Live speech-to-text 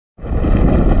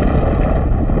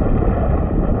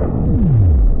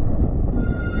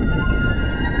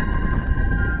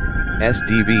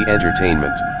SDV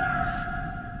Entertainment.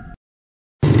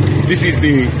 This is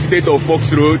the state of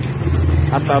Fox Road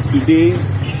as of today,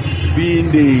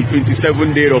 being the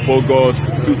 27th day of August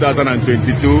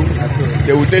 2022.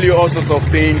 They will tell you all sorts of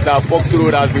things, that Fox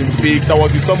Road has been fixed. I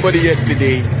was with somebody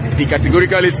yesterday. He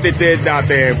categorically stated that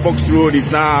Fox Road is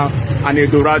now an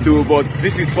Eldorado, but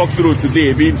this is Fox Road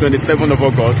today, being 27th of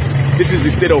August. This is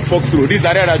the state of Fox Road. This is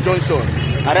Abia Junction.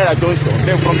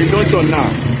 Then from the junction now,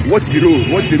 watch the road,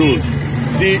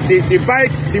 The bike,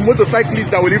 the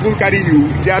motorcyclists that will even carry you,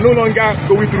 they are no longer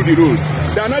going through the road.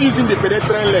 They are not using the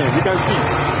pedestrian lane. You can see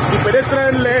the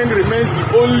pedestrian lane remains the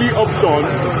only option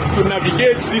to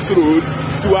navigate this road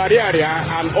to Abia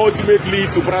and ultimately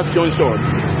to Brass Junction.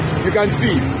 You can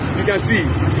see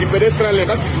the pedestrian lane.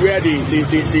 That is where the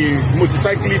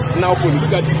motorcyclists now go.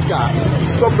 Look at this car.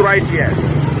 It's stopped right here.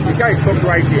 The car is stopped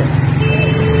right here.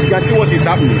 You can see what is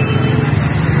happening.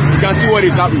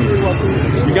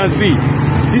 You can see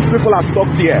these people are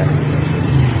stopped here.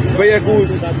 Vehicles.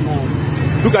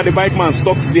 Look at the bike man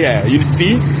stopped there. You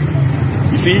see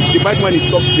the bike man is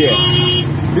stopped there.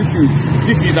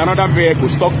 This is another vehicle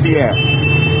stopped here.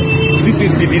 This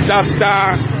is the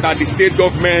disaster that the state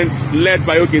government led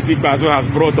by Okezi Bazo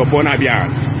has brought upon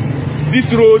Abians.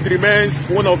 This road remains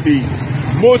one of the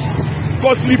most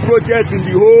costly projects in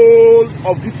the whole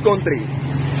of this country,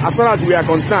 as far as we are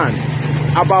concerned.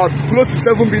 About close to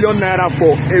 7 billion naira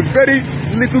for a very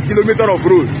little kilometer of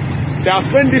roads. They have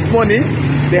spent this money.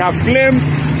 They have claimed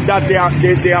that they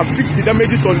have fixed the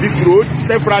damages on this road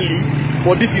separately,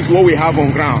 but this is what we have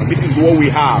on ground. This is what we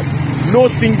have. No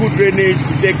single drainage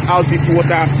to take out this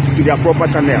water to their proper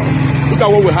channels. Look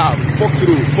at what we have. Fox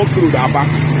Road, Abia.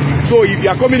 So if you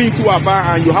are coming into Abia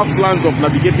and you have plans of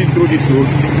navigating through this road,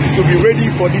 you should be ready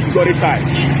for this story side,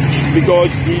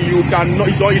 because you cannot.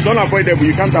 It's unavoidable.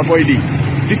 You can't avoid it.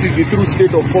 This is the true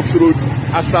state of Fox Road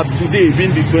as of today,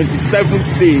 being the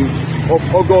 27th day of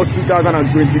August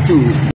 2022.